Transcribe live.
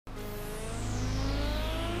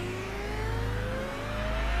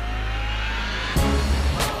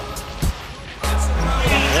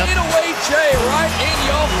Jay right in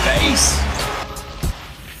your face.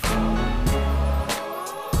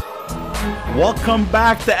 Welcome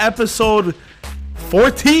back to episode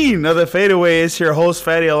 14 of the Fadeaway. It's your host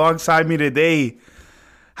Fetty alongside me today.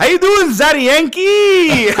 How you doing, Zaddy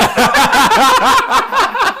Yankee?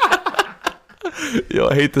 Yo,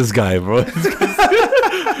 I hate this guy, bro.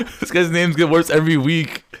 This guy's names get worse every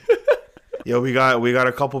week. Yo, we got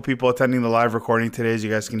a couple people attending the live recording today, as you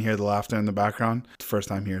guys can hear the laughter in the background. It's the first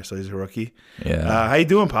time here, so he's a rookie. Yeah. How you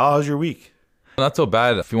doing, pal? How's your week? Not so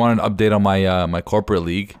bad. If you want an update on my my corporate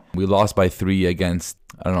league, we lost by 3 against,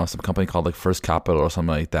 I don't know, some company called like First Capital or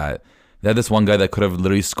something like that. They had this one guy that could have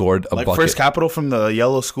literally scored a bucket. First Capital from the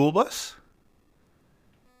yellow school bus?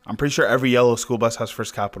 I'm pretty sure every yellow school bus has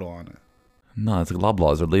First Capital on it. No, it's like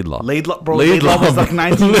Loblaws or Laidlaw. Laidlaw, bro. Laidlaw Laidlaw was like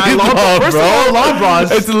 99. Laidlaw, First bro. of all, Loblaws.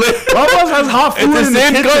 Loblaws has hot food in the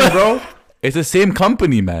kitchen, bro. It's the same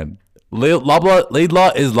company, man.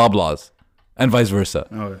 Laidlaw is Loblaws, and vice versa.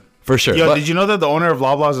 Okay. For sure. Yo, did you know that the owner of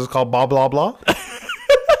Loblaws is called Bob Blah Blah?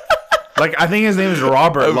 Like, I think his name is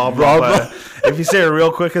Robert Blah Blah. If you say it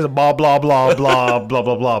real quick, it's Bob Blah Blah Blah Blah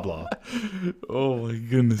Blah Blah Blah. Oh my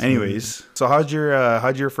goodness. Anyways, so how'd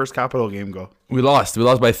your First Capital game go? We lost. We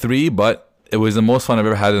lost by 3, but it was the most fun I've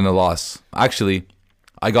ever had in a loss. Actually,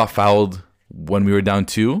 I got fouled when we were down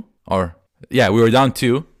 2. We were down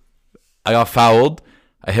 2. I got fouled.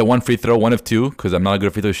 I hit 1 free throw, 1 of 2, because I'm not a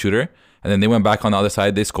good free throw shooter. And then they went back on the other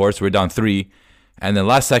side. They scored, so we're down 3. And then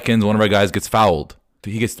last seconds, one of our guys gets fouled.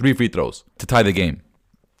 He gets 3 free throws to tie the game.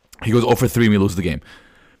 He goes 0 for 3 and we lose the game.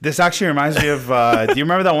 This actually reminds me of, do you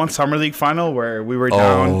remember that one Summer League final where we were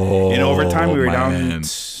down in overtime? We were down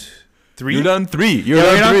 3? You're down 3. You're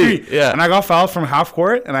down 3. Yeah. And I got fouled from half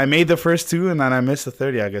court, and I made the first 2, and then I missed the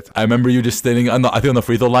 30. I remember you just standing on the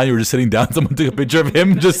free throw line. You were just sitting down. Someone took a picture of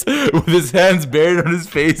him just with his hands buried on his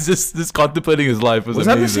face, just contemplating his life. It was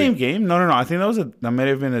that amazing. the same game? No. I think that might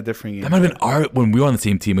have been a different game. That might have been when we were on the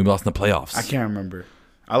same team and we lost in the playoffs. I can't remember.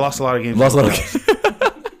 I lost a lot of games.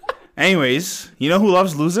 Anyways, you know who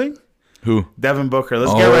loves losing? Who? Devin Booker.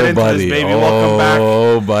 Let's get right into this, baby. Welcome back.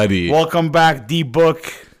 Oh, buddy. Welcome back,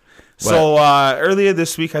 D-Book. So earlier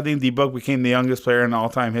this week, I think D-Book became the youngest player in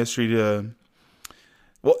all-time history to...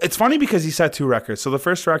 Well, it's funny because he set 2 records. So the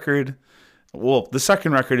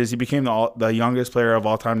second record is he became the youngest player of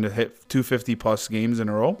all time to hit 250-plus games in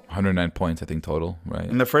a row. 109 points, I think, total, right?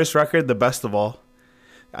 And the first record, the best of all,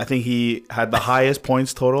 I think he had the highest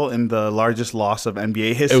points total in the largest loss of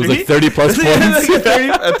NBA history. It was like 30-plus points.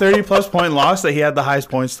 A 30-plus point loss that he had the highest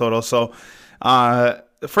points total. So...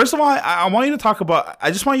 first of all, I want you to talk about...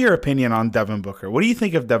 I just want your opinion on Devin Booker. What do you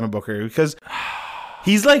think of Devin Booker? Because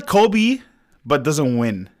he's like Kobe, but doesn't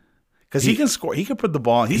win. Because he can score. He can put the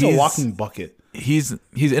ball... He's a walking bucket. He's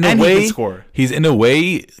in and a way... he can score. He's in a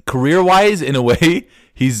way... Career-wise, in a way,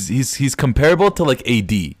 he's comparable to like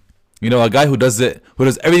AD. You know, a guy who does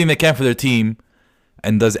everything they can for their team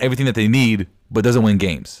and does everything that they need, but doesn't win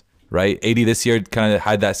games, right? AD this year kind of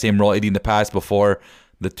had that same role. AD in the past before...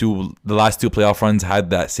 The last 2 playoff runs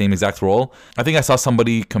had that same exact role. I think I saw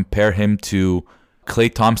somebody compare him to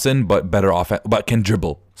Klay Thompson, but better offense, but can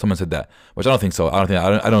dribble. Someone said that, which I don't think so. I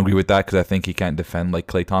don't agree with that because I think he can't defend like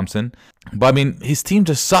Klay Thompson. But I mean, his team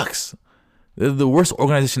just sucks. They're the worst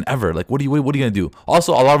organization ever. Like, what are you gonna do?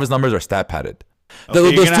 Also, a lot of his numbers are stat padded.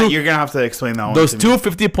 Okay, you're gonna have to explain that one. Those 2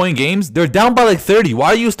 50-point games, they're down by like 30. Why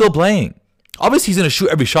are you still playing? Obviously, he's gonna shoot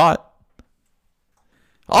every shot.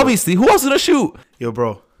 Obviously, who else is gonna shoot? Yo,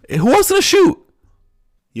 bro. Who else is gonna shoot?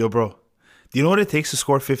 Yo, bro. Do you know what it takes to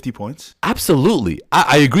score 50 points? Absolutely.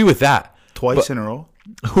 I agree with that. Twice in a row?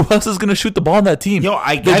 Who else is gonna shoot the ball on that team? Yo,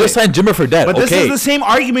 I get They just signed Jimmer Fredette. But this is the same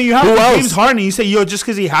argument you have with James Harden. You say, yo, just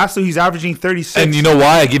because he has to, he's averaging 36. And you know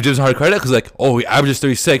why I give James Harden credit? Because he averages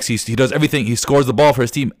 36. He does everything. He scores the ball for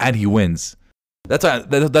his team and he wins. That's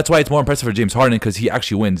why it's more impressive for James Harden because he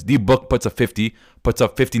actually wins. D-Book puts up 50, puts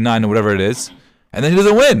up 59 or whatever it is, and then he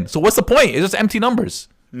doesn't win. So what's the point? It's just empty numbers.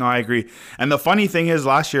 No, I agree. And the funny thing is,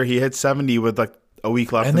 last year he hit 70 with like a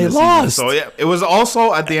week left, and in they the lost. Season. So yeah, it was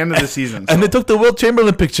also at the end of the season. And they took the Wilt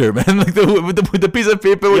Chamberlain picture, man, like with the piece of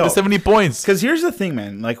paper with the 70 points. Because here's the thing,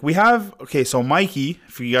 man. Like we have so Mikey.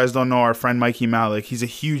 If you guys don't know our friend Mikey Malik, he's a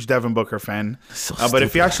huge Devin Booker fan. But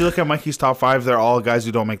if you actually look at Mikey's top 5, they're all guys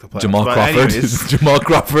who don't make the playoffs. Jamal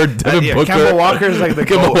Crawford, Devin Booker. Kemba Walker is like the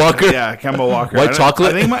Kemba Walker. Yeah, Kemba Walker. White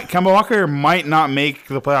chocolate. I think Kemba Walker might not make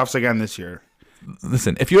the playoffs again this year.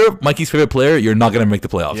 Listen, if you're Mikey's favorite player, you're not gonna make the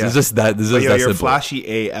playoffs. Yeah. It's just that. You're simple.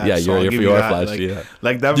 Flashy AF. Yeah, you're flashy.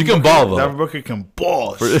 Like Devin you can Booker, ball though. Devin Booker can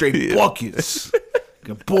ball straight buckets.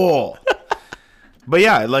 Can ball. But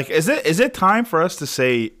yeah, like is it time for us to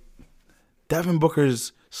say Devin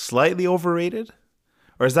Booker's slightly overrated,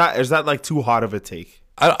 or is that like too hot of a take?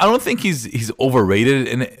 I don't think he's overrated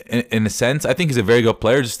in a sense. I think he's a very good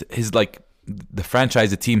player. Just his like the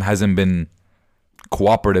franchise, the team hasn't been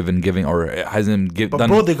cooperative in giving or hasn't given. But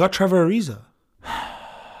bro, they got Trevor Ariza.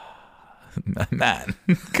 Man,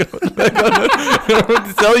 I don't know what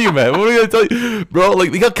to tell you, man. What are you gonna tell you, bro?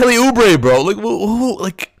 Like they got Kelly Oubre, bro. Like who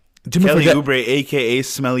like Jimmy Kelly Oubre, aka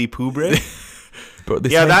Smelly Poubre. Bro,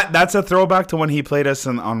 that's a throwback to when he played us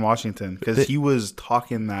on Washington because he was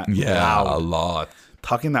talking that loud. A lot.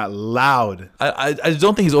 Talking that loud. I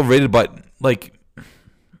don't think he's overrated, but like,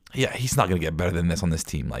 yeah, he's not gonna get better than this on this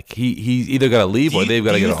team. Like he's either gotta leave or they've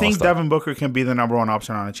got to get. Do you think Devin Booker can be the number one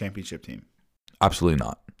option on a championship team? Absolutely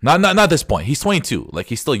not. Not at this point. He's 22. Like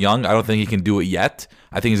he's still young. I don't think he can do it yet.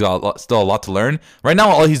 I think he's got still a lot to learn. Right now,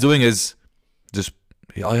 all he's doing is just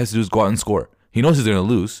all he has to do is go out and score. He knows he's gonna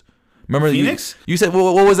lose. Remember Phoenix? You said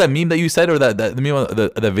what was that meme that you said or that the meme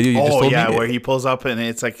the video you just told me? Oh yeah, where he pulls up and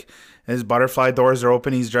it's like his butterfly doors are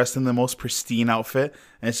open. He's dressed in the most pristine outfit,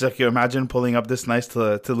 and it's like you imagine pulling up this nice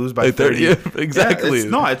to lose by 30. Yeah, exactly.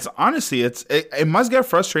 It's honestly it must get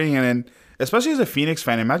frustrating, and especially as a Phoenix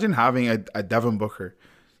fan, imagine having a Devin Booker,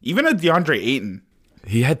 even a DeAndre Ayton.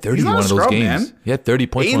 He had 30 in one of those games. Man. He had 30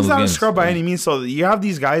 points. Ayton's in one of those not a scrub by any means. So you have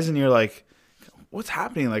these guys, and you're like, what's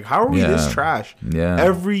happening? Like, how are we this trash? Yeah.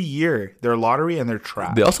 Every year, they're lottery and they're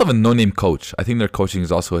trash. They also have a no-name coach. I think their coaching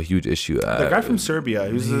is also a huge issue. The guy from Serbia.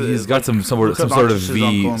 He's got some sort of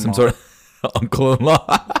V, some sort of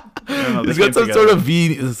uncle-in-law. He's got some sort of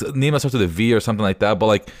V name that starts with a V or something like that. But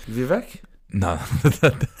like Vivek? No.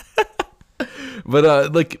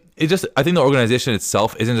 But like it just, I think the organization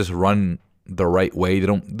itself isn't just run the right way. They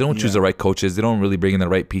don't choose the right coaches. They don't really bring in the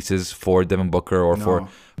right pieces for Devin Booker or for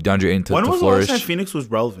DeAndre Ayton to flourish. When was the last time Phoenix was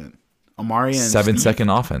relevant? Amari and 7-second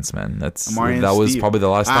offense, man. That was Steve. Probably the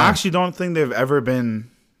last time. I actually don't think they've ever been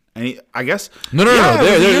any. I guess no.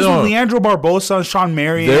 They're Leandro Barbosa, Sean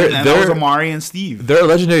Marion, and that was Amari and Steve. They're a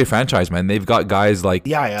legendary franchise, man. They've got guys like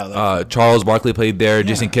Charles Barkley played there,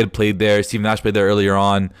 Jason Kidd played there, Steve Nash played there earlier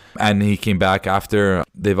on, and he came back after.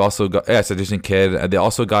 They've also got Jason Kidd. They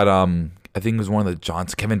also got I think it was one of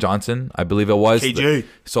the Kevin Johnson, I believe it was. KJ.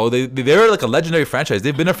 So they're like a legendary franchise.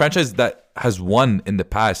 They've been a franchise that has won in the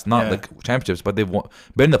past, not like championships, but they've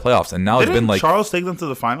been in the playoffs, and now it's been like Charles take them to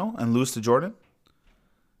the final and lose to Jordan.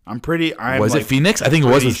 Was it Phoenix? I think it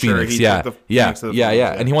was with Phoenix. Yeah.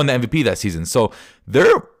 And he won the MVP that season. So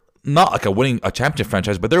they're not like a championship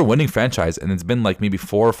franchise, but they're a winning franchise. And it's been like maybe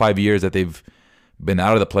 4 or 5 years that they've been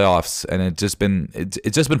out of the playoffs, and it's just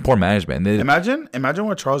been poor management. Imagine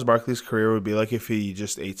what Charles Barkley's career would be like if he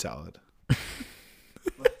just ate salad.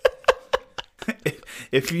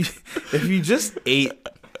 if you just ate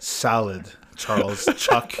salad.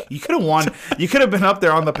 Chuck, you could have won. You could have been up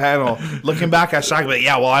there on the panel looking back at Shaq, but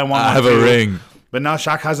I won. I have a ring. But now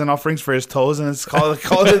Shaq has enough rings for his toes, and it's call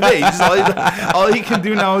it a day. All he can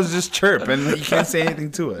do now is just chirp, and you can't say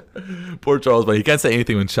anything to it. Poor Charles, but he can't say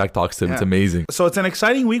anything when Shaq talks to him. Yeah. It's amazing. So it's an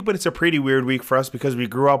exciting week, but it's a pretty weird week for us because we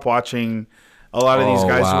grew up watching a lot of these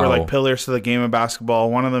guys who were like pillars to the game of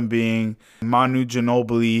basketball. One of them being Manu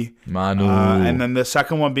Ginobili. And then the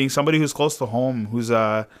second one being somebody who's close to home, who's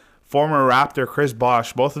a former Raptor, Chris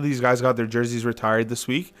Bosh. Both of these guys got their jerseys retired this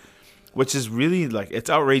week, which is really like, it's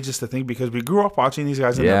outrageous to think because we grew up watching these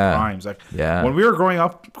guys in their primes. Like when we were growing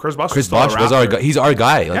up, Chris Bosh was our guy. He's our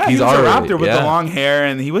guy. Like he's our Raptor with the long hair,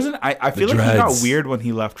 and he wasn't. I feel like he got weird when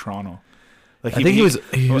he left Toronto. Like I think he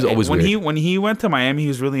was always weird. When he went to Miami, he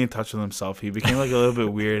was really in touch with himself. He became like a little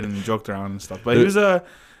bit weird and joked around and stuff. But he was a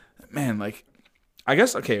man. Like I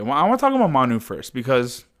guess well, I want to talk about Manu first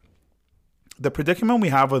because the predicament we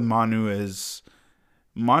have with Manu is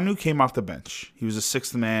Manu came off the bench. He was a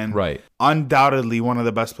sixth man. Right. Undoubtedly one of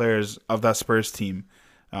the best players of that Spurs team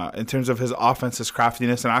in terms of his offense, his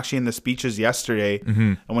craftiness, and actually in the speeches yesterday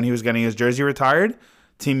and when he was getting his jersey retired,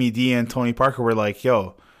 Timmy D and Tony Parker were like,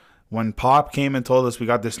 yo, when Pop came and told us we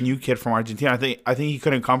got this new kid from Argentina, I think he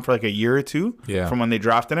couldn't come for like a year or two from when they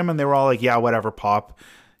drafted him, and they were all like, yeah, whatever, Pop.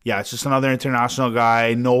 Yeah, it's just another international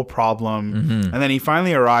guy, no problem. And then he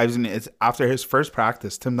finally arrives, and it's after his first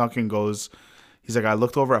practice, Tim Duncan goes, he's like, I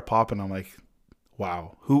looked over at Pop, and I'm like,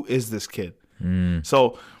 wow, who is this kid?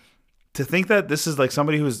 So to think that this is like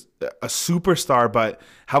somebody who's a superstar, but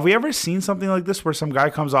have we ever seen something like this where some guy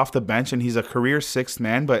comes off the bench and he's a career sixth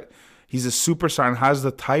man, but he's a superstar and has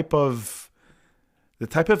the type of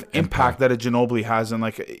impact that a Ginobili has? And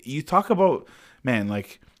like you talk about, man,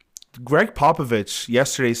 like Greg Popovich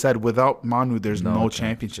yesterday said, without Manu, there's no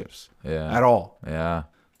championships at all. Yeah.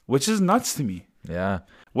 Which is nuts to me. Yeah.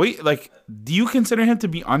 Wait, like, do you consider him to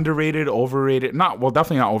be underrated, overrated?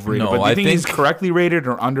 Definitely not overrated. No, but do you think he's correctly rated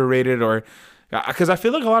or underrated? Or Because I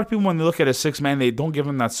feel like a lot of people, when they look at a six man, they don't give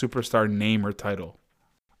him that superstar name or title.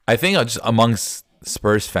 I think just amongst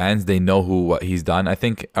Spurs fans, they know what he's done. I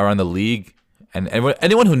think around the league and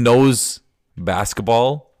anyone who knows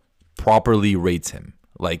basketball properly rates him.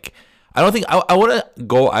 Like, I don't think I wouldn't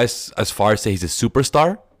go as far as say he's a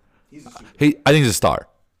superstar. I think he's a star.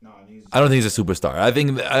 I don't think he's a superstar.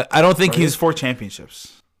 I don't think he's 4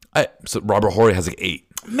 championships. So Robert Horry has like 8.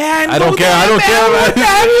 Man, I don't care. I don't care, man.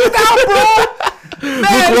 bro.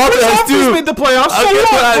 Man, Chris Rafters made the playoffs.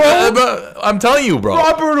 I'm telling you, bro.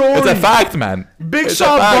 Robert Horry. It's a fact, man. Big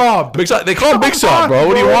Shot Bob. Big Shot. They call him Big Shot, bro.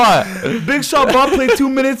 What do you want? Big Shot Bob played 2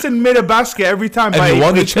 minutes and made a basket every time. And he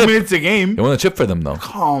won the 2 chip. minutes a game. He won the chip for them, though.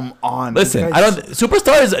 Come on. Listen, I don't.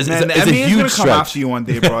 Superstar is Man, a huge gonna stretch. come after you one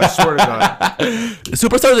day, bro. I swear to God.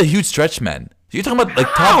 Superstar is a huge stretch, man. You're talking about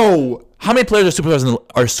like top. How many players are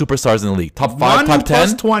superstars in the league? Top 5, top 10,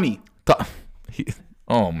 plus 20.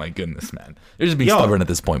 Oh my goodness, man! You're just being stubborn at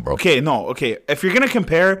this point, bro. Okay. If you're gonna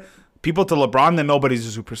compare people to LeBron, then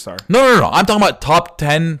nobody's a superstar. No. I'm talking about top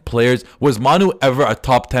 10 players. Was Manu ever a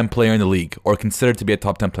top 10 player in the league, or considered to be a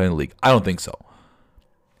top 10 player in the league? I don't think so.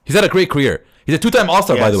 He's had a great career. He's a 2-time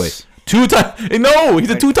All-Star, by the way. 2-time. No, he's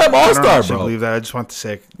a 2-time All-Star, bro. I believe that. I just want to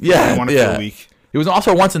say. Yeah, I want to feel weak. He was an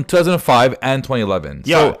All-Star once in 2005 and 2011.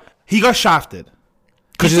 Yeah, so, he got shafted.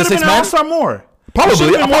 Because he's a 6 man. All-Star more.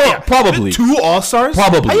 Probably. 2 All-Stars?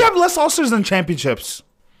 Probably. How you have less All-Stars than championships?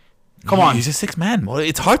 Come on. He's a 6 man.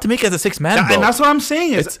 It's hard to make as a 6 man, bro. And that's what I'm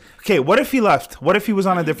saying. Okay, what if he left? What if he was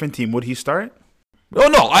on a different team? Would he start? Oh,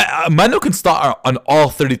 no. Manu can start on all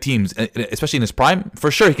 30 teams, especially in his prime.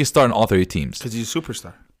 For sure, he can start on all 30 teams. Because he's a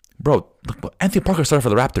superstar. Bro, look, Anthony Parker started for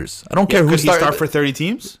the Raptors. I don't care who started. Could he start for 30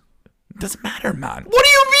 teams? Doesn't matter, man. What do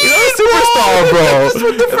you mean? He's a superstar, bro.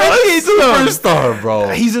 He's a superstar, bro.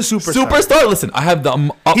 He's a superstar. Superstar? Listen, I have the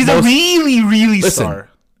utmost... He's a really star.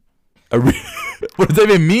 What does that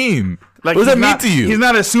even mean? Like, what does that mean to you? He's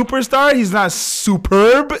not a superstar. He's not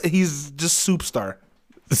superb. He's just soupstar.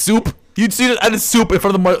 Soup? You'd see it at a soup in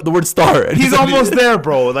front of the word star. He's almost there,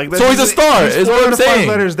 bro. Like, so he's a star, is what I'm saying. 5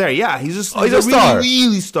 letters there. Yeah, he's a star.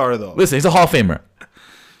 Really star, though. Listen, he's a Hall of Famer.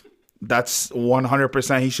 That's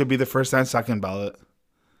 100%. He should be the first and second ballot.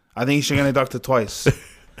 I think he should get inducted twice.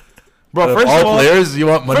 Bro, first of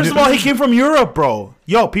all, he came from Europe, bro.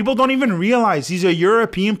 Yo, people don't even realize he's a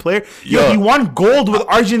European player. Yo, he won gold with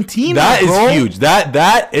Argentina. That is huge.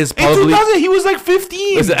 That is probably... In 2000, he was like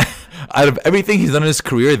 15. Listen, out of everything he's done in his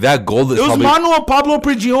career, that gold is probably... It was Manuel Pablo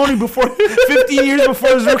Prigioni before 15 years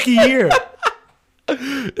before his rookie year.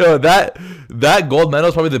 Yo, that gold medal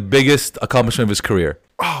is probably the biggest accomplishment of his career.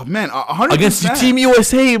 Oh, man, 100%. Against Team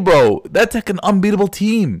USA, bro. That's like an unbeatable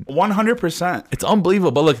team. 100%. It's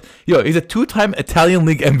unbelievable. But look, yo, he's a 2-time Italian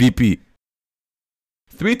League MVP.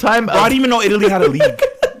 3-time... I didn't even know Italy had a league.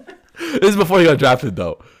 This is before he got drafted,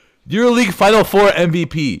 though. EuroLeague Final 4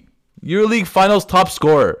 MVP. EuroLeague Finals top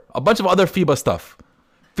scorer. A bunch of other FIBA stuff.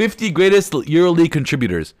 50 greatest EuroLeague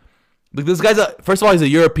contributors. Look, this guy's first of all, he's a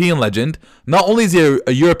European legend. Not only is he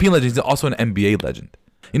a European legend, he's also an NBA legend.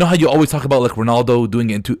 You know how you always talk about like Ronaldo doing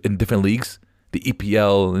it in different leagues, the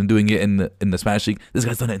EPL and doing it in the Spanish league. This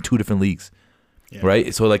guy's done it in 2 different leagues,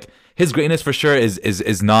 right? So like his greatness for sure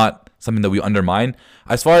is not something that we undermine.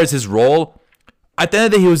 As far as his role, at the end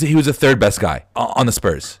of the day, he was the 3rd best guy on the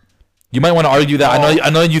Spurs. You might want to argue that. I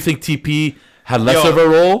know you think TP had less of a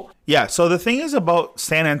role. Yeah. So the thing is about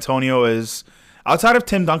San Antonio is, outside of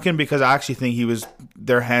Tim Duncan, because I actually think he was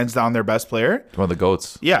their hands down their best player. One of the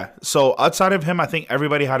GOATs. Yeah. So outside of him, I think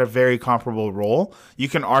everybody had a very comparable role. You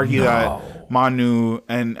can argue that Manu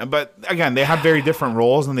but again, they had very different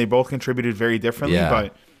roles and they both contributed very differently. Yeah.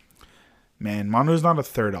 But man, Manu's not a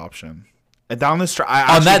 3rd option. And down the stretch,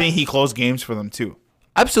 I actually think he closed games for them too.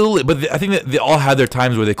 Absolutely, but I think that they all had their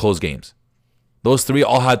times where they closed games. Those 3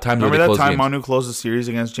 all had times where they closed games. Remember that time Manu closed the series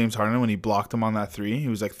against James Harden when he blocked him on that 3? He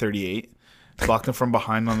was like 38. Blocked him from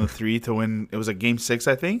behind on the 3 to win. It was like game 6,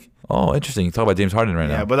 I think. Oh, interesting. You talk about James Harden right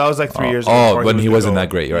now. Yeah, but that was like 3 years ago. Oh, when he wasn't that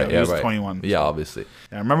great. Right. He was 21. Yeah, obviously.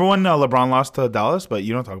 Yeah, remember when LeBron lost to Dallas? But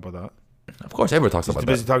you don't talk about that. Of course, everyone talks about that.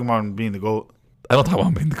 He's busy talking about him being the GOAT. I don't talk about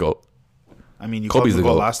him being the GOAT. I mean, you Kobe's called him the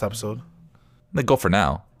GOAT last episode. The GOAT for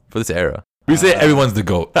now. For this era. We say everyone's the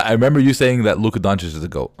GOAT. I remember you saying that Luka Doncic is the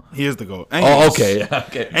GOAT. He is the GOAT. Anyways,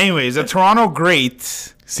 okay. Anyways, a Toronto great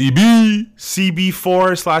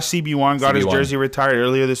CB4/CB1 got his jersey retired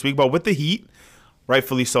earlier this week, but with the Heat,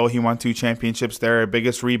 rightfully so, he won 2 championships there.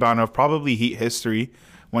 Biggest rebound of probably Heat history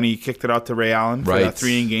when he kicked it out to Ray Allen for that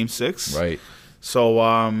 3 in Game 6. Right.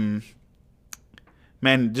 So,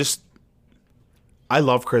 man, just I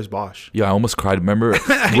love Chris Bosh. Yeah, I almost cried. Remember,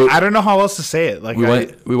 I don't know how else to say it. Like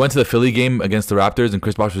we went to the Philly game against the Raptors, and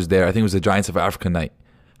Chris Bosh was there. I think it was the Giants of Africa night,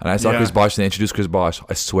 and I saw Chris Bosh and they introduced Chris Bosh.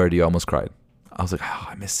 I swear to you, I almost cried. I was like, oh,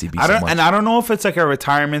 I miss CB so much. And I don't know if it's like a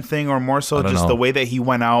retirement thing or more so just the way that he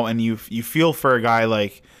went out, and you feel for a guy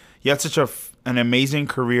like he had such an amazing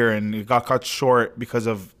career and it got cut short because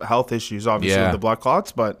of health issues, obviously with the blood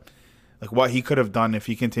clots, but like what he could have done if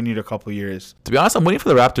he continued a couple years. To be honest, I'm waiting for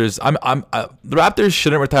the Raptors. The Raptors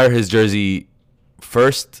shouldn't retire his jersey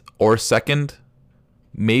first or second,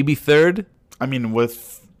 maybe third. I mean,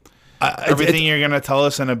 with everything you're going to tell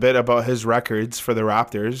us in a bit about his records for the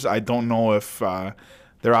Raptors, I don't know if the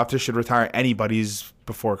Raptors should retire anybody's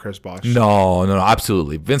before Chris Bosh. No,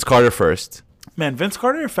 absolutely. Vince Carter first. Man, Vince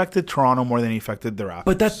Carter affected Toronto more than he affected the Raptors.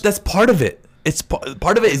 But that's part of it. It's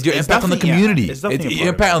part of it is your impact on the community. Yeah, it's your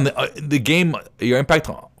impact on the game. Your impact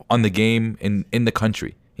on the game in the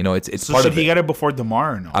country. You know, it's so part of it. Should he get it before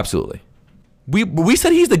DeMar or no? Absolutely. We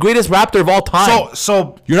said he's the greatest Raptor of all time.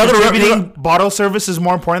 So you're not going to bottle service is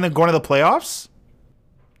more important than going to the playoffs?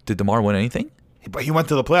 Did DeMar win anything? But he went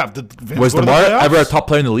to the playoffs. Was DeMar ever a top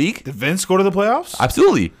player in the league? Did Vince go to the playoffs?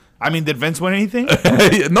 Absolutely. I mean, did Vince win anything?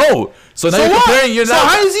 No. So now you're comparing. So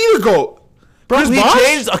how does he go? Bro, he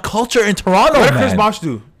changed a culture in Toronto. What did Chris Bosh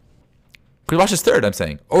do? Chris Bosh is third, I'm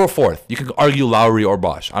saying, or fourth. You can argue Lowry or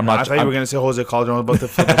Bosh. I'm not. I thought you were going to say Jose Calderon was about to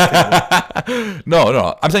flip this table.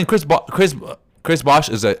 No. I'm saying Chris Bosh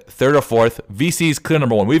is a third or fourth. VC is clear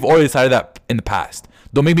number one. We've already decided that in the past.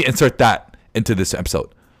 Don't make me insert that into this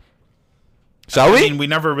episode. Shall we? I mean, we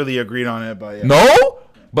never really agreed on it, but yeah. No,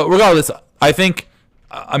 but regardless, I think.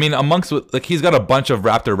 I mean, amongst like he's got a bunch of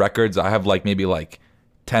Raptor records. I have maybe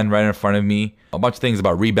 10 right in front of me. A bunch of things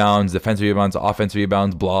about rebounds, defensive rebounds, offensive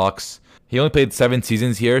rebounds, blocks. He only played 7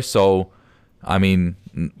 seasons here, so I mean,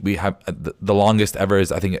 we have the longest ever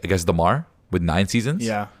is I guess DeMar with 9 seasons.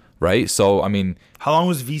 Yeah. Right. So I mean, how long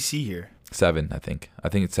was VC here? 7, I think. I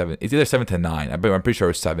think it's 7. It's either 7 to 9. I'm pretty sure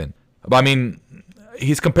it's 7. But I mean,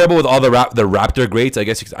 he's comparable with all the Raptor greats. I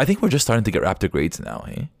guess I think we're just starting to get Raptor greats now.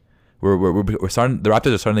 Eh? We're starting. The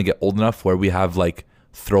Raptors are starting to get old enough where we have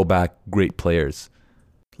throwback great players.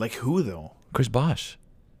 Like who though? Chris Bosh.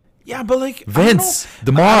 Yeah, but Vince,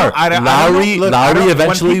 DeMar, Lowry eventually will be.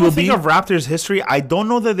 When people think of Raptors history, I don't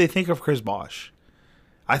know that they think of Chris Bosh.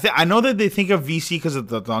 I know that they think of VC because of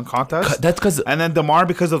the dunk contest. That's because, and then DeMar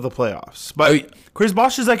because of the playoffs. But Chris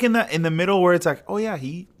Bosh is in the middle where it's oh yeah,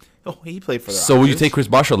 he played for the Raptors. So will you take Chris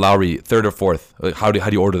Bosh or Lowry third or fourth? How do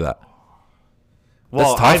you order that?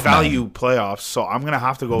 Well, tough, I value playoffs, so I'm gonna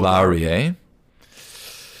have to go with Lowry, eh?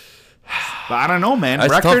 But I don't know, man.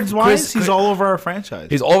 Records-wise, he's all over our franchise.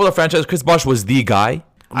 He's all over the franchise. Chris Bosh was the guy.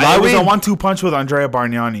 Lowry was a 1-2 punch with Andrea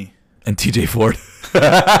Bargnani and TJ Ford.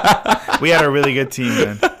 We had a really good team,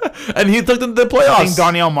 man. And he took them to the playoffs. I think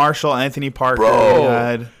Donnell Marshall, Anthony Parker.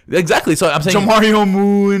 Bro. Exactly. So I'm saying Jamario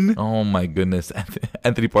Moon. Oh my goodness.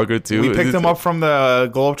 Anthony Parker too. We picked him up from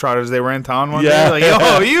the Globetrotters. They were in town one day.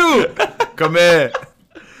 Yo, you come in.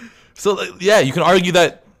 So you can argue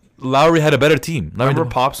that Lowry had a better team. Remember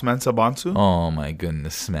Pops Mensah Bonsu? Oh my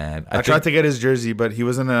goodness, man. I tried to get his jersey, but he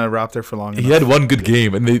wasn't a Raptor for long enough. He had one good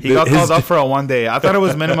game, and he got called up for a 1 day. I thought it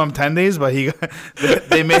was minimum 10 days, but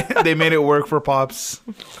they made it work for Pops.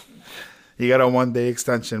 He got a 1 day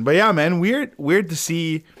extension. But yeah, man, weird to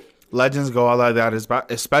see legends go out like that,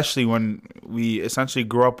 especially when we essentially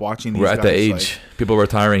grew up watching these guys. We're at the age. People are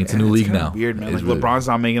retiring. It's a new league now. Weird, man. LeBron's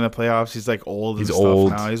not making the playoffs. He's old. He's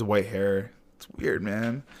old now. He's white hair. It's weird,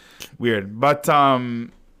 man. Weird. But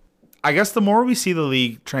I guess the more we see the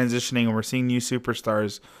league transitioning and we're seeing new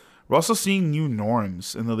superstars, we're also seeing new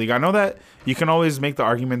norms in the league. I know that you can always make the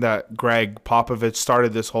argument that Greg Popovich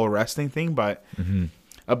started this whole resting thing, but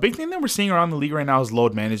a big thing that we're seeing around the league right now is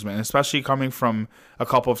load management, especially coming from a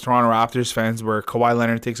couple of Toronto Raptors fans where Kawhi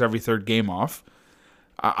Leonard takes every third game off.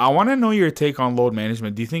 I want to know your take on load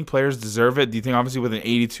management. Do you think players deserve it? Do you think obviously with an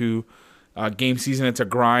 82 game season it's a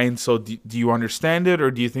grind, so do you understand it,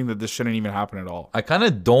 or do you think that this shouldn't even happen at all? I kind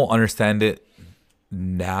of don't understand it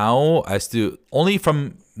now, as to only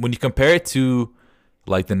from when you compare it to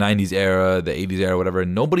the 90s era, the 80s era, whatever.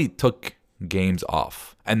 Nobody took games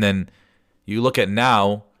off, and then you look at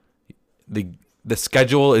now, the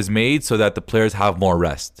schedule is made so that the players have more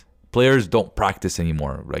rest. Players don't practice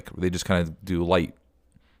anymore. They just kind of do light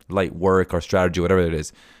work or strategy, whatever it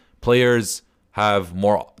is. Players have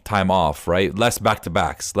more time off, right? Less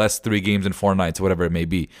back-to-backs, less 3 games in 4 nights, whatever it may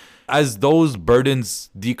be. As those burdens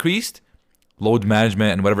decreased, load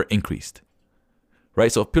management and whatever increased, right?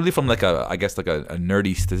 So purely from a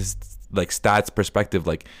nerdy stats perspective,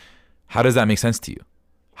 how does that make sense to you?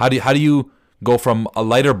 How do you go from a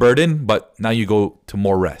lighter burden, but now you go to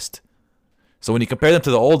more rest. So when you compare them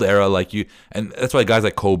to the old era, and that's why guys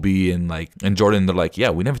like Kobe and Jordan, they're like,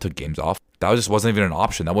 yeah, we never took games off. That just wasn't even an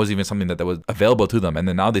option. That wasn't even something that was available to them. And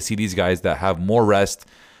then now they see these guys that have more rest,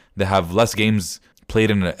 that have less games played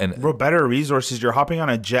Bro, better resources. You're hopping on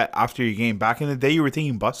a jet after your game. Back in the day, you were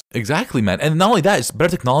taking bus. Exactly, man. And not only that, it's better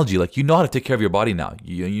technology. Like, you know how to take care of your body now.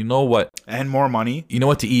 You know what. And more money. You know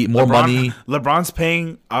what to eat. More money. LeBron's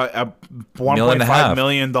paying $1.5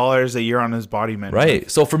 million a year on his body, man. Right.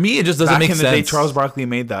 So for me, it just doesn't make sense. Back in the day, Charles Barkley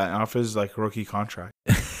made that off his rookie contract.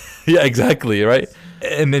 Yeah, exactly. Right.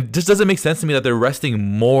 And it just doesn't make sense to me that they're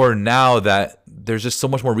resting more now that there's just so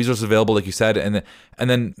much more resources available, like you said. And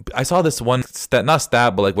then I saw this one not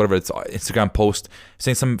stat, but whatever, it's Instagram post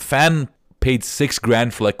saying some fan paid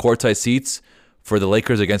 $6,000 for courtside seats for the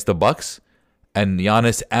Lakers against the Bucks, and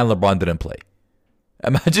Giannis and LeBron didn't play.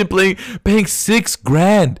 Imagine paying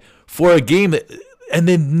 $6,000 for a game and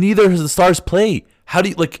then neither of the stars play. How do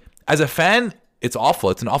you as a fan? It's awful.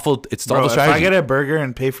 It's awful strategy. If I get a burger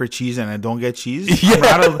and pay for cheese and I don't get cheese,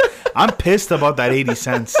 yeah. I'm pissed about that 80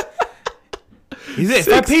 cents. If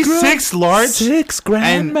I pay $6,000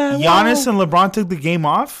 and man, Giannis and LeBron took the game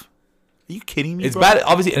off, are you kidding me? It's bad,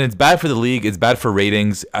 obviously, and it's bad for the league. It's bad for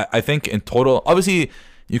ratings. I think in total, obviously,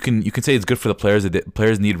 you can say it's good for the players. The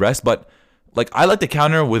players need rest, but I like to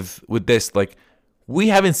counter with this. We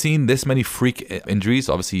haven't seen this many freak injuries.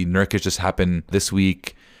 Obviously, Nurkic just happened this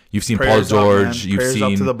week. You've seen Paul George. You've seen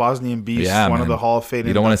up to the Bosnian Beast, one of the Hall of Fame.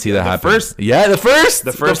 You don't want to see that happen. The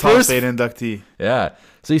first Hall of Fame inductee. Yeah.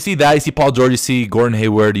 So you see that. You see Paul George. You see Gordon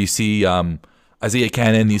Hayward. You see Isaiah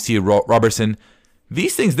Cannon. You see Robertson.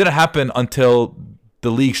 These things didn't happen until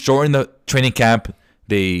the league shortened the training camp.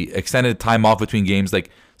 They extended time off between games. So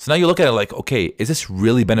now you look at it okay, is this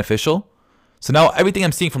really beneficial? So now everything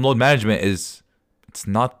I'm seeing from load management is it's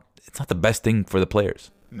not the best thing for the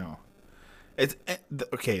players. No. It's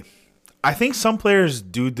okay. I think some players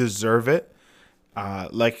do deserve it.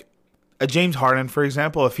 A James Harden, for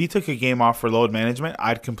example, if he took a game off for load management,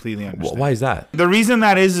 I'd completely understand. Why is that? The reason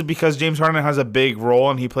that is because James Harden has a big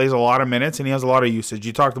role and he plays a lot of minutes and he has a lot of usage.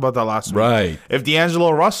 You talked about that last week. Right. If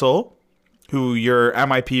D'Angelo Russell, who your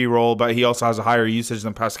MIP role, but he also has a higher usage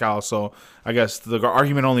than Pascal, so I guess the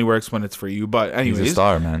argument only works when it's for you. But anyways, he's a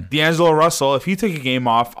star, man. D'Angelo Russell, if he took a game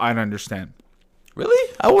off, I'd understand.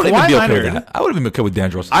 Really? I wouldn't even be okay with that. I would have been okay with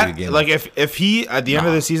D'Angelo taking a game off. If he at the end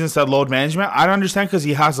of the season said load management, I'd understand because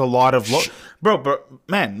he has a lot of load. Bro,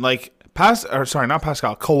 man, not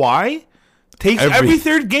Pascal. Kawhi takes every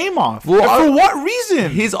third game off. Well, for what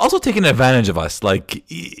reason? He's also taking advantage of us.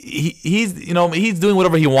 He's doing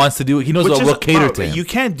whatever he wants to do. He knows we'll cater to him. You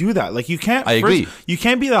can't do that. You can't. I agree. You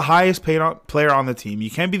can't be the highest paid player on the team.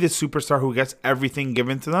 You can't be the superstar who gets everything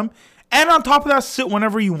given to them, and on top of that, sit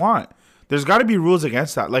whenever you want. There's got to be rules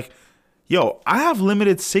against that. I have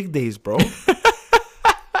limited sick days, bro.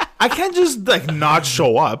 I can't just not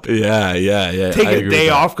show up. Yeah. Take a day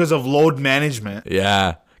off because of load management.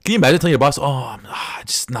 Yeah. Can you imagine telling your boss, I'm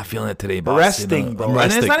just not feeling it today, boss. Resting, bro.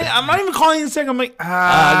 I'm not even calling in sick. I'm like,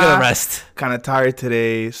 I gotta rest. Kind of tired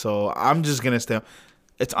today, so I'm just gonna stay.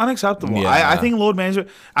 It's unacceptable. Yeah. I think load management.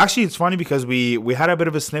 Actually, it's funny because we had a bit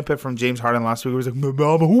of a snippet from James Harden last week. He was like, "I'm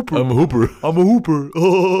a hooper. I'm a hooper. I'm a hooper.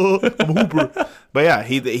 I'm a hooper." But yeah,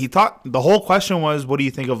 he thought the whole question was, "What do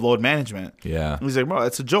you think of load management?" Yeah. He's like, "Bro,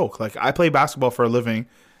 it's a joke. I play basketball for a living.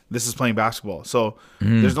 This is playing basketball. So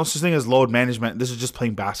there's no such thing as load management. This is just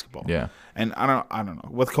playing basketball." Yeah. And I don't know.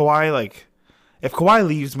 With Kawhi, if Kawhi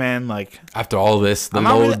leaves, man, after all this, I'm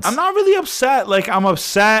not really upset. I'm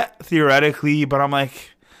upset theoretically, but I'm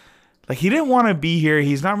he didn't want to be here.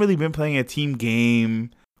 He's not really been playing a team game.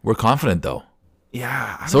 We're confident though.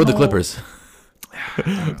 Yeah. So are the Clippers.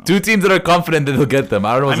 Two teams that are confident that they'll get them.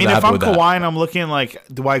 I don't know what's if I'm Kawhi and I'm looking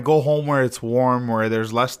do I go home where it's warm, where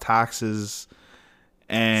there's less taxes,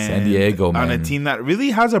 and San Diego, man, on a team that really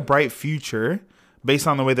has a bright future based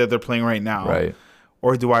on the way that they're playing right now, right?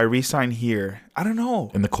 Or do I re-sign here? I don't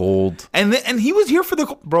know. In the cold. And he was here for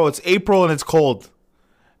bro. It's April and it's cold.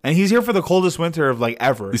 And he's here for the coldest winter of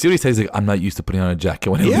ever. You see what he says? I'm not used to putting on a jacket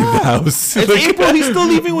when I leave the house. It's April. He's still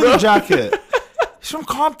leaving with a jacket. He's from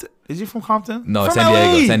Compton. Is he from Compton? No, from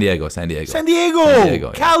San Diego.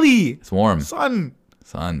 Cali. It's warm. Sun.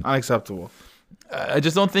 Unacceptable. I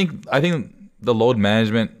just don't think. I think the load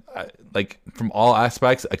management, from all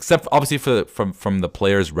aspects, except obviously from the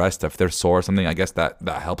players' rest, if they're sore or something, I guess that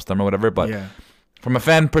helps them or whatever. But from a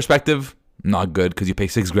fan perspective, not good because you pay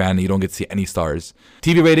 $6,000 and you don't get to see any stars.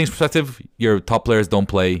 TV ratings perspective, your top players don't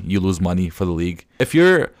play, you lose money for the league. If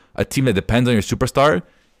you're a team that depends on your superstar,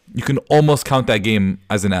 you can almost count that game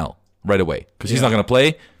as an L right away because he's not going to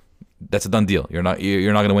play. that's a done deal. You're not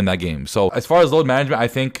going to win that game. So as far as load management, I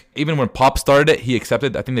think even when Pop started it, he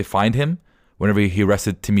accepted. I think they fined him whenever he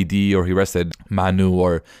rested Timmy D or he rested Manu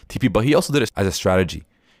or TP. But he also did it as a strategy.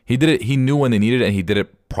 He did it. He knew when they needed it, and he did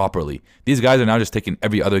it properly. These guys are now just taking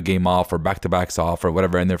every other game off or back-to-backs off or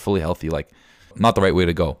whatever, and they're fully healthy. Like, not the right way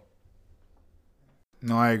to go.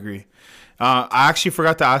 No, I agree. I actually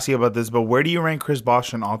forgot to ask you about this, but where do you rank Chris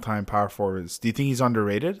Bosh in all-time power forwards? Do you think he's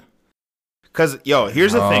underrated? Because,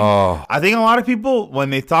 here's the thing. I think a lot of people, when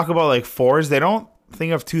they talk about, like, fours, they don't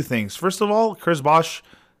think of two things. First of all, Chris Bosh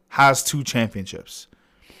has 2 championships.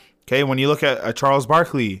 Okay, when you look at Charles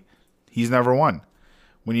Barkley, he's never won.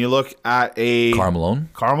 When you look at Karl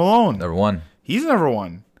Malone, never won. He's never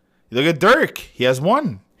won. You look at Dirk, he has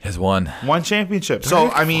one. He has one. One championship. Dirk? So,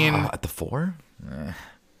 I mean... at the 4?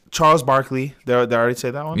 Charles Barkley. Did I already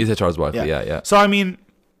say that one? You said Charles Barkley, yeah. So, I mean,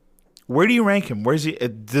 where do you rank him? Where's he?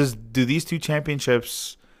 Do these 2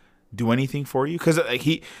 championships do anything for you? Because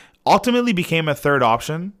he ultimately became a third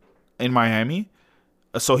option in Miami.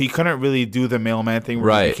 So he couldn't really do the mailman thing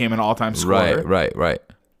where he became an all-time scorer. Right.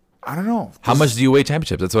 I don't know. How much do you weigh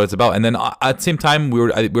championships? That's what it's about. And then at the same time, we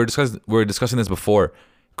were discussing this before.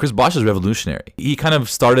 Chris Bosh is revolutionary. He kind of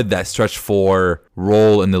started that stretch 4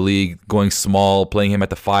 role in the league, going small, playing him at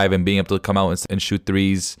the 5, and being able to come out and shoot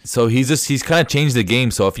threes. So he's kind of changed the game.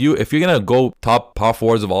 So if you're gonna go top power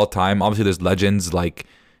forwards of all time, obviously there's legends like,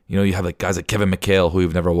 you have like guys like Kevin McHale who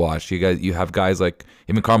you've never watched. You have guys like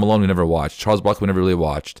even Karl Malone we never watched. Charles Barkley we never really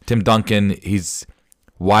watched. Tim Duncan, he's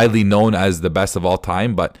widely known as the best of all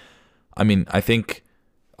time, but I mean, I think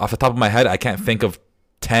off the top of my head, I can't think of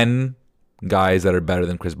 10 guys that are better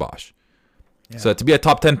than Chris Bosh. Yeah. So to be a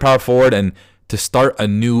top 10 power forward and to start a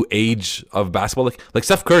new age of basketball, like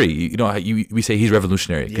Steph Curry, we say he's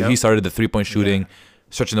revolutionary because he started the 3-point shooting,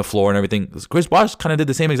 stretching the floor and everything. Chris Bosh kind of did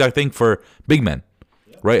the same exact thing for big men,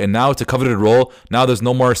 right? And now it's a coveted role. Now there's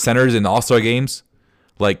no more centers in All-Star games.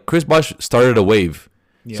 Like Chris Bosh started a wave.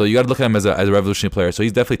 Yeah. So you got to look at him as a revolutionary player. So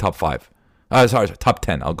he's definitely top 5. Sorry, top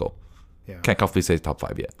 10. I'll go. Yeah. Can't comfortably say top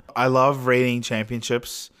 5 yet. I love rating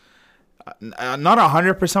championships. Not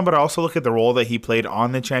 100%, but I also look at the role that he played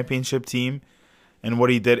on the championship team and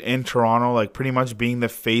what he did in Toronto, like pretty much being the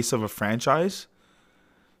face of a franchise.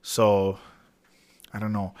 So, I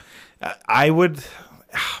don't know. I would,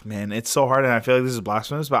 man, it's so hard, and I feel like this is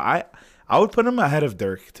blasphemous, but I would put him ahead of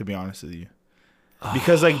Dirk, to be honest with you.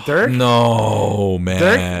 Because, like, Dirk... No,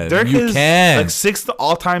 man. Dirk is, like, 6th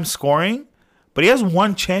all-time scoring, but he has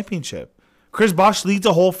 1 championship. Chris Bosh leads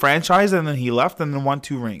a whole franchise, and then he left and then won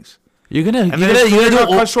 2 rings. You're gonna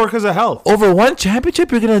cut short because of health. Over 1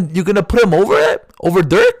 championship, you're gonna put him over it? Over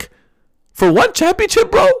Dirk? For 1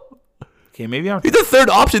 championship, bro? Okay, maybe he's the third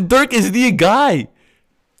option. Dirk is the guy.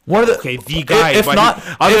 The guy. If not,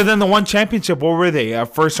 other than the 1 championship, what were they? A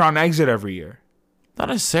first-round exit every year. Not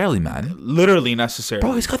necessarily, man. Literally necessary.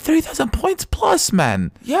 Bro, he's got 30,000 points plus,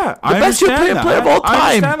 man. Yeah, the best player of all time.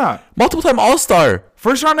 I understand that. Multiple-time All-Star.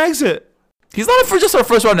 First-round exit. He's not just our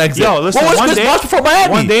first-round exit. Yo, listen, what was Chris Bosh before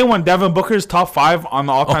Miami? One day when Devin Booker's top 5 on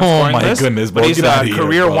the all-time scoring list, goodness, but he's a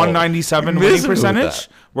career 197 winning percentage,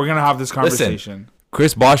 we're going to have this conversation. Listen,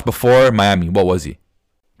 Chris Bosh before Miami, what was he?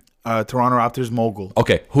 Toronto Raptors mogul.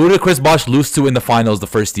 Okay, who did Chris Bosh lose to in the finals the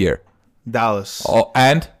first year? Dallas. Oh,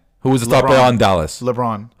 and? Who was the top player on Dallas?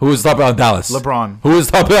 LeBron. Who was the top player on Dallas? LeBron. Who was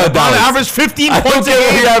the top player on Dallas? LeBron averaged 15 points a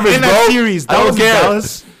game in that series. That was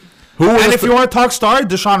Dallas. And if you want to talk star,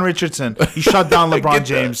 Deshaun Richardson. He shut down LeBron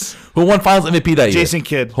James. Who won Finals MVP that year? Jason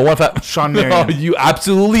Kidd. Who won Sean Marion. You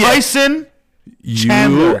absolutely... Tyson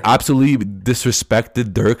Chandler. You absolutely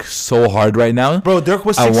disrespected Dirk so hard right now. Bro, Dirk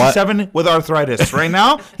was 67 with arthritis. Right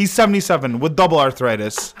now, he's 77 with double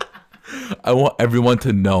arthritis. I want everyone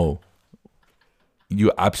to know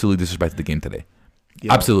you absolutely disrespected the game today.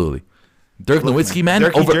 Yeah. Absolutely. Dirk Nowitzki, man.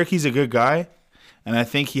 Dirky's a good guy. And I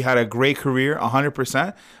think he had a great career,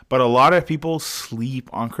 100%. But a lot of people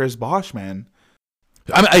sleep on Chris Bosh, man.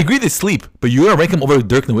 I mean, I agree they sleep, but you're going to rank him over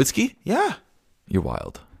Dirk Nowitzki? Yeah. You're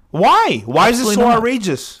wild. Why? Why is this so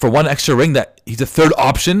outrageous? For 1 extra ring that he's a third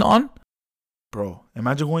option on? Bro,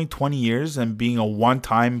 imagine going 20 years and being a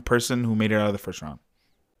one-time person who made it out of the first round.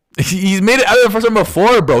 He's made it out of the first round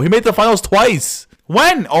before, bro. He made the finals twice.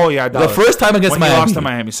 When? Oh, yeah. The first time against Miami. When he lost to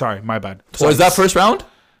Miami. Sorry, my bad. Was that first round?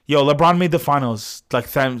 Yo, LeBron made the finals like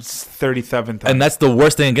 37 times. And that's the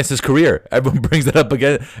worst thing against his career. Everyone brings that up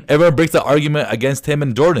again. Everyone brings the argument against him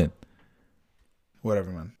and Jordan.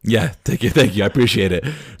 Whatever, man. Yeah, thank you. I appreciate it.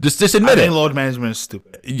 Just admit it. I think load management is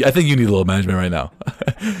stupid. I think you need load management right now.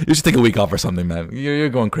 You should take a week off or something, man. You're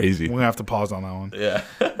going crazy. We're going to have to pause on that one.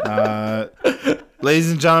 Yeah.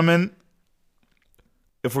 Ladies and gentlemen,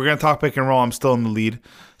 if we're gonna talk pick and roll, I'm still in the lead.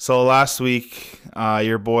 So last week,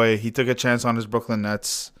 your boy, he took a chance on his Brooklyn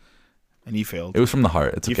Nets, and he failed. It was from the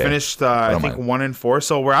heart. It's He okay. finished, I think, 1-4.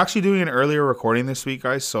 So we're actually doing an earlier recording this week,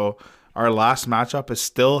 guys. So our last matchup is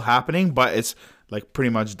still happening, but it's like pretty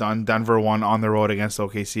much done. Denver won on the road against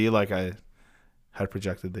OKC, like I had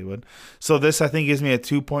projected they would. So this, I think, gives me a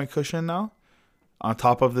 2-point cushion now, on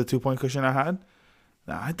top of the 2-point cushion I had.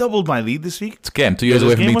 I doubled my lead this week. It's okay. I'm 2 years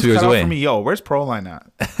away from being 2 years away. For me. Yo, where's Proline at?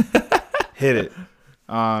 Hit it.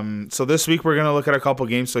 So this week we're gonna look at a couple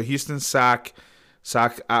games. So Houston sack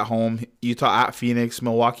at home, Utah at Phoenix,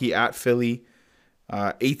 Milwaukee at Philly,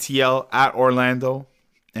 ATL at Orlando,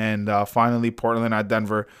 and finally Portland at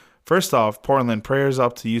Denver. First off, Portland, prayers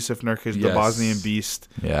up to Yusuf Nurkic, the Bosnian beast.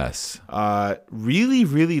 Yes. Really,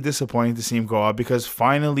 really disappointing to see him go out because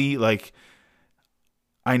finally, like,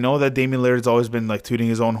 I know that Damian Lillard's always been like tooting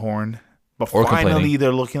his own horn, but finally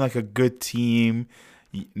they're looking like a good team.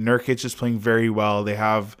 Nurkic is playing very well. They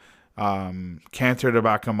have Cantor to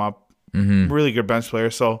back him up. Really good bench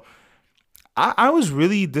player. So I was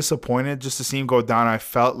really disappointed just to see him go down. I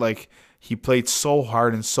felt like he played so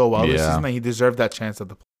hard and so well this season that he deserved that chance at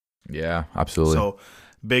the play. Yeah, absolutely. So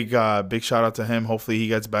big shout out to him. Hopefully he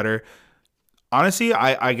gets better. Honestly,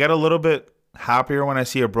 I get a little bit happier when I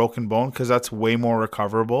see a broken bone because that's way more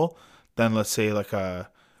recoverable than, let's say, like an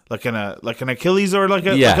Achilles or like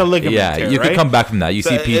a ligament tear, you right? could come back from that. You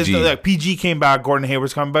see PG. Like PG came back, Gordon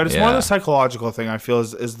Hayward's coming, but it's more of the psychological thing. I feel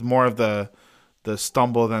is more of the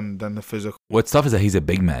stumble than the physical. What's tough is that he's a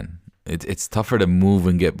big man. It's tougher to move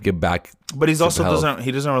and get back. But he's also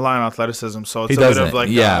doesn't rely on athleticism, so it's a bit of like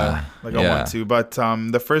a 1-2. But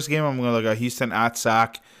the first game I'm gonna look at Houston at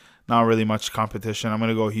Sac. Not really much competition. I'm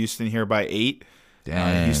gonna go Houston here by 8.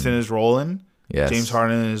 Houston is rolling. Yes. James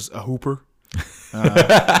Harden is a hooper.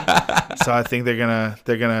 So I think they're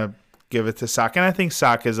gonna give it to Sac, and I think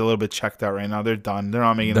Sac is a little bit checked out right now. They're done. They're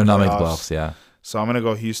not making the playoffs. Yeah. So I'm gonna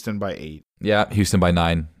go Houston by 8. Yeah, Houston by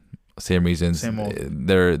 9. Same reasons. Same old.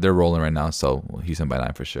 They're rolling right now, so Houston by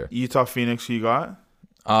 9 for sure. Utah Phoenix, who you got?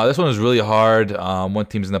 This one is really hard. One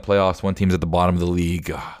team's in the playoffs, one team's at the bottom of the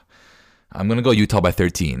league. I'm gonna go Utah by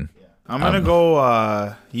 13. I'm gonna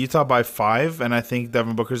go Utah by 5, and I think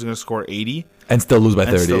Devin Booker's gonna score 80 and still lose by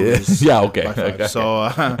 30. Yeah, okay. So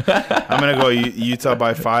I'm gonna go Utah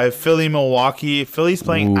by 5. Philly, Milwaukee. Philly's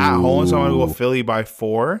playing at home, so I'm gonna go Philly by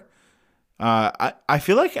 4. I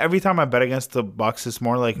feel like every time I bet against the Bucks, it's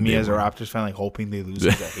more like me as a Raptors fan, like hoping they lose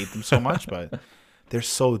because I hate them so much, but they're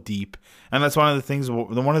so deep, and that's one of the things.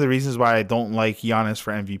 One of the reasons why I don't like Giannis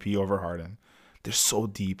for MVP over Harden. They're so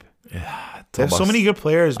deep. Yeah, they have so many good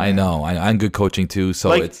players, man. I know. I'm good coaching too. So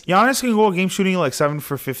like it's Giannis can go a game shooting like 7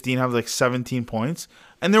 for 15, have like 17 points,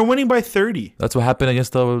 and they're winning by 30. That's what happened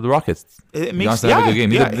against the Rockets. It makes have a good game.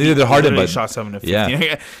 Neither did Harden, but shot 7 to 15.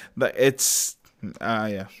 Yeah, but it's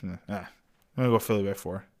I'm gonna go Philly by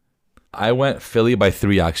 4. I went Philly by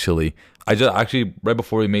 3 actually. I just actually right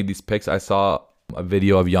before we made these picks, I saw a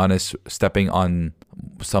video of Giannis stepping on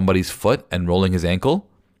somebody's foot and rolling his ankle.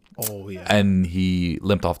 Oh yeah. And he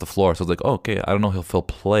limped off the floor. So I was like, oh, okay, I don't know if he'll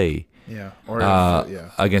play. Yeah. Or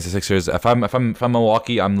against the Sixers. If I'm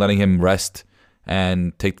Milwaukee, I'm letting him rest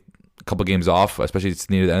and take a couple games off, especially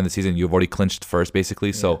it's near the end of the season. You've already clinched first,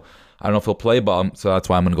 basically. So I don't know if he'll play, but so that's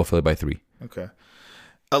why I'm gonna go Philly by 3. Okay.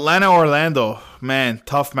 Atlanta, Orlando, man,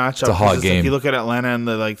 tough matchup. It's a hot game. Like you look at Atlanta and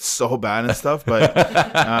they're like so bad and stuff, but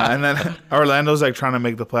and then Orlando's like trying to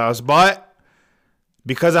make the playoffs. But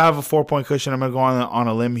because I have a 4-point cushion, I'm gonna go on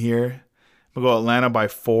a limb here. I'm gonna go Atlanta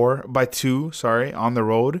by 2. Sorry, on the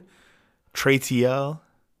road. Trey TL.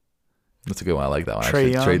 That's a good one. I like that one.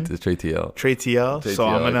 Trey Young. Trey TL. Trey TL. So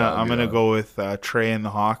I'm gonna go with Trey and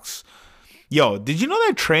the Hawks. Yo, did you know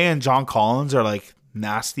that Trey and John Collins are like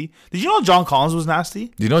nasty? Did you know John Collins was nasty?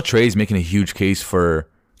 Do you know Trey's making a huge case for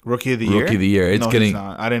Rookie of the Year? Rookie of the Year. It's he's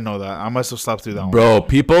not. I didn't know that. I must have slept through that one. Bro,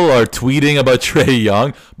 people are tweeting about Trey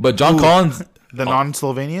Young, but John Collins... The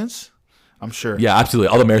non-Slovenians? I'm sure. Yeah, absolutely.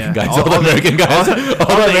 All the American guys. All the American guys.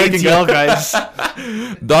 All the American guys.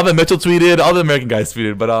 Donovan Mitchell tweeted. All the American guys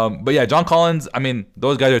tweeted. But yeah, John Collins, I mean,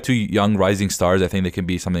 those guys are 2 young rising stars. I think they can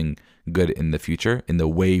be something good in the future, in the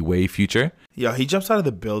way future. Yeah, he jumps out of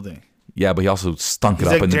the building. Yeah, but he also stunk it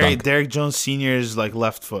up like in the dunk. Derek Jones Sr.'s like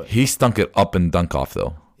left foot. He stunk it up in dunk off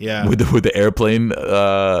though. Yeah, with the airplane.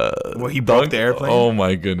 Where he broke the airplane. Oh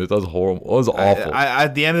my goodness, that was horrible. It was awful.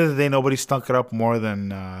 At the end of the day, nobody stunk it up more than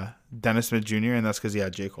Dennis Smith Jr., and that's because he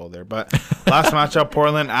had J. Cole there. But last matchup,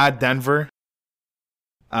 Portland at Denver.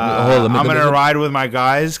 I'm gonna ride with my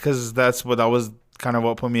guys because that was kind of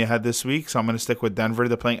what put me ahead this week. So I'm gonna stick with Denver.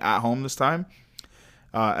 They're playing at home this time,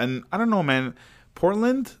 and I don't know, man.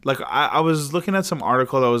 Portland, like I was looking at some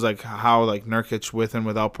article that was like how like Nurkic with and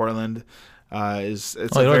without Portland it's a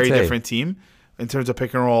very different team in terms of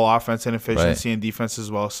pick and roll offense and efficiency and defense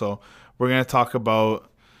as well. So we're gonna talk about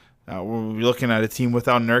we're looking at a team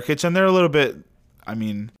without Nurkic, and they're a little bit, I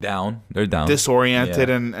mean, They're down. disoriented,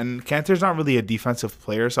 and Cantor's not really a defensive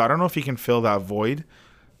player, so I don't know if he can fill that void.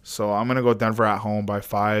 So I'm gonna go Denver at home by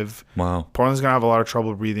 5. Wow. Portland's gonna have a lot of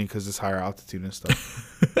trouble breathing because it's higher altitude and stuff.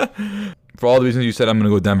 For all the reasons you said, I'm gonna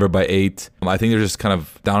go Denver by 8. I think they're just kind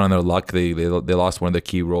of down on their luck. They lost one of their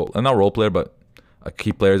key not role player, but a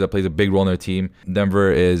key player that plays a big role in their team.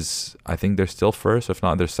 Denver is, I think they're still first, if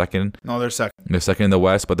not they're second. No, they're second. They're second in the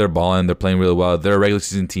West, but they're balling. They're playing really well. They're a regular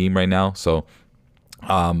season team right now, so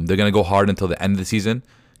they're gonna go hard until the end of the season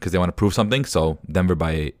because they want to prove something. So Denver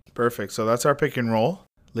by 8. Perfect. So that's our pick and roll.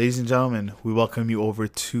 Ladies and gentlemen, we welcome you over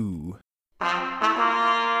to the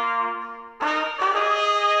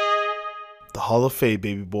Hall of Fame,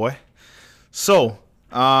 baby boy. So,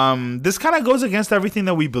 this kind of goes against everything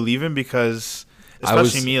that we believe in because,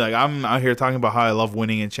 especially me, like I'm out here talking about how I love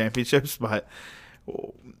winning in championships, but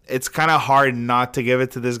it's kind of hard not to give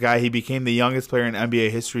it to this guy. He became the youngest player in NBA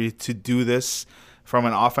history to do this from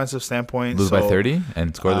an offensive standpoint. Lose by 30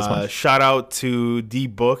 and score this much. Shout out to D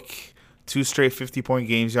Book. 2 straight 50-point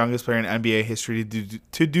games, youngest player in NBA history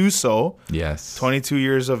to do so. Yes. 22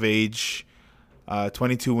 years of age,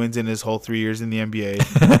 22 wins in his whole 3 years in the NBA.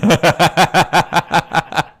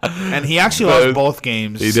 And he actually lost both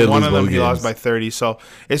games. He did One lose of them both he lost games. by 30. So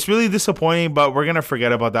it's really disappointing, but we're going to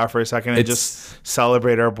forget about that for a second and just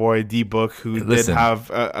celebrate our boy D Book, who did have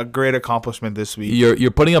a great accomplishment this week.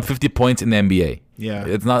 You're putting up 50 points in the NBA. Yeah.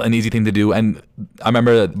 It's not an easy thing to do. And I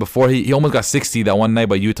remember that before he almost got 60 that one night,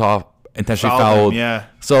 but Utah intentionally fouled. Yeah.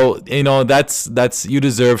 So, that's you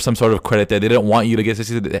deserve some sort of credit there. They didn't want you to get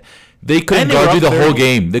 60. They couldn't guard you the whole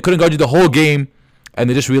game. They couldn't guard you the whole game, and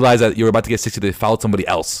they just realized that you were about to get 60. They fouled somebody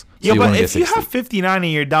else. So Yeah, but if you 60. have 59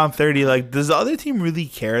 and you're down 30, like, does the other team really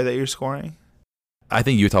care that you're scoring? I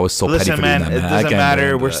think Utah was so petty Listen, for man, doing that, it man. doesn't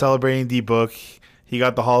matter. We're celebrating D Book. He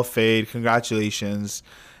got the Hall of Fame. Congratulations.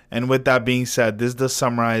 And with that being said, this does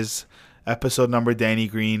summarize episode number Danny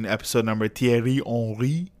Green, episode number Thierry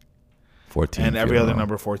Henry, 14 and every other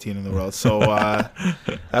number 14 in the world. So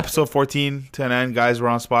episode 14 to an end, guys. We're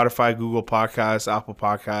on Spotify, Google Podcasts, Apple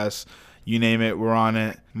Podcasts, you name it, we're on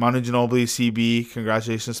it. Manu Ginobili, CB,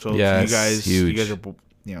 congratulations to you guys. Huge. You guys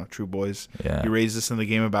are true boys. Yeah. You raised us in the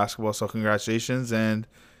game of basketball, so congratulations. And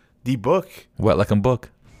D Book, Wet like a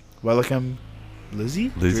book. welcome, Lizzie.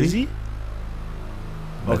 Lizzie?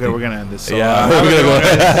 Okay, we're gonna end this. So, Yeah, we're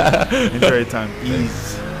gonna go. enjoy your time.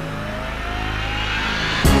 Ease.